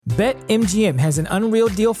BetMGM has an unreal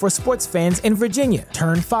deal for sports fans in Virginia.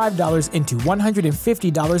 Turn $5 into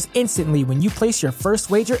 $150 instantly when you place your first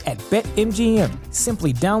wager at BetMGM.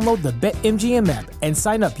 Simply download the BetMGM app and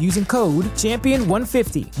sign up using code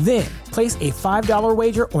Champion150. Then, place a $5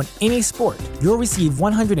 wager on any sport. You'll receive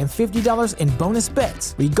 $150 in bonus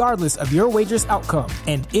bets, regardless of your wager's outcome.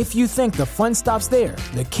 And if you think the fun stops there,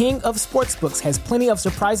 the King of Sportsbooks has plenty of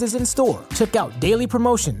surprises in store. Check out daily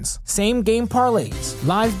promotions, same-game parlays,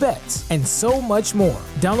 live bets, and so much more.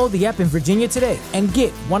 Download the app in Virginia today and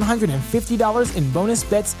get $150 in bonus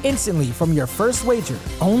bets instantly from your first wager.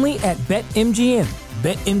 Only at BetMGM.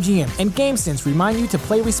 BetMGM and GameSense remind you to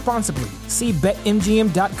play responsibly. See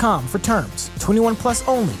BetMGM.com for terms. 21 plus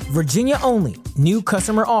only. Virginia only. New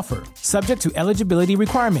customer offer. Subject to eligibility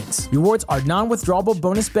requirements. Rewards are non-withdrawable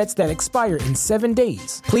bonus bets that expire in 7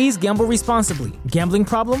 days. Please gamble responsibly. Gambling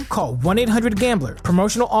problem? Call 1-800-GAMBLER.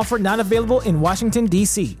 Promotional offer not available in Washington,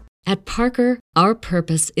 D.C. At Parker, our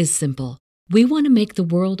purpose is simple. We want to make the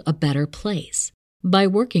world a better place by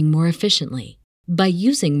working more efficiently, by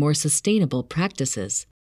using more sustainable practices,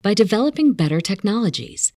 by developing better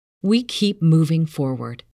technologies. We keep moving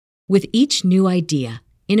forward. With each new idea,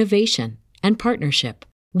 innovation, and partnership,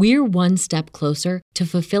 we're one step closer to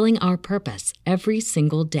fulfilling our purpose every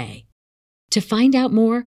single day. To find out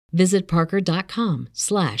more, visit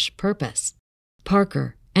parker.com/purpose.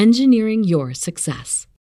 Parker, engineering your success.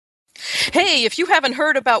 Hey, if you haven't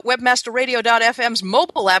heard about WebmasterRadio.fm's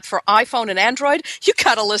mobile app for iPhone and Android, you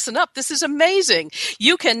gotta listen up. This is amazing.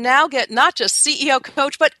 You can now get not just CEO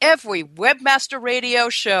Coach, but every Webmaster Radio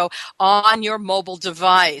show on your mobile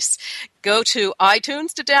device. Go to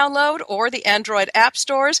iTunes to download or the Android app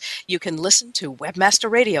stores. You can listen to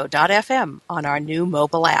WebmasterRadio.fm on our new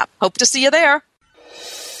mobile app. Hope to see you there.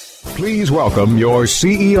 Please welcome your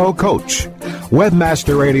CEO Coach.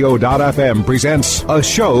 WebmasterRadio.fm presents a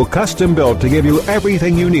show custom built to give you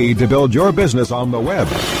everything you need to build your business on the web.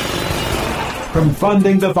 From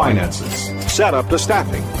funding to finances, setup to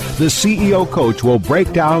staffing, the CEO Coach will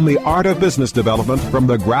break down the art of business development from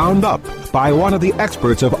the ground up by one of the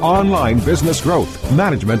experts of online business growth,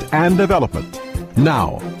 management, and development.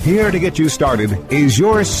 Now, here to get you started is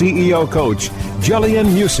your CEO Coach,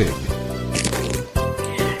 Jillian Muessig.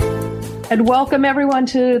 And welcome, everyone,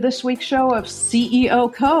 to this week's show of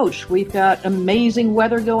CEO Coach. We've got amazing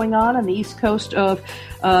weather going on the East Coast of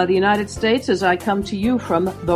the United States as I come to you from the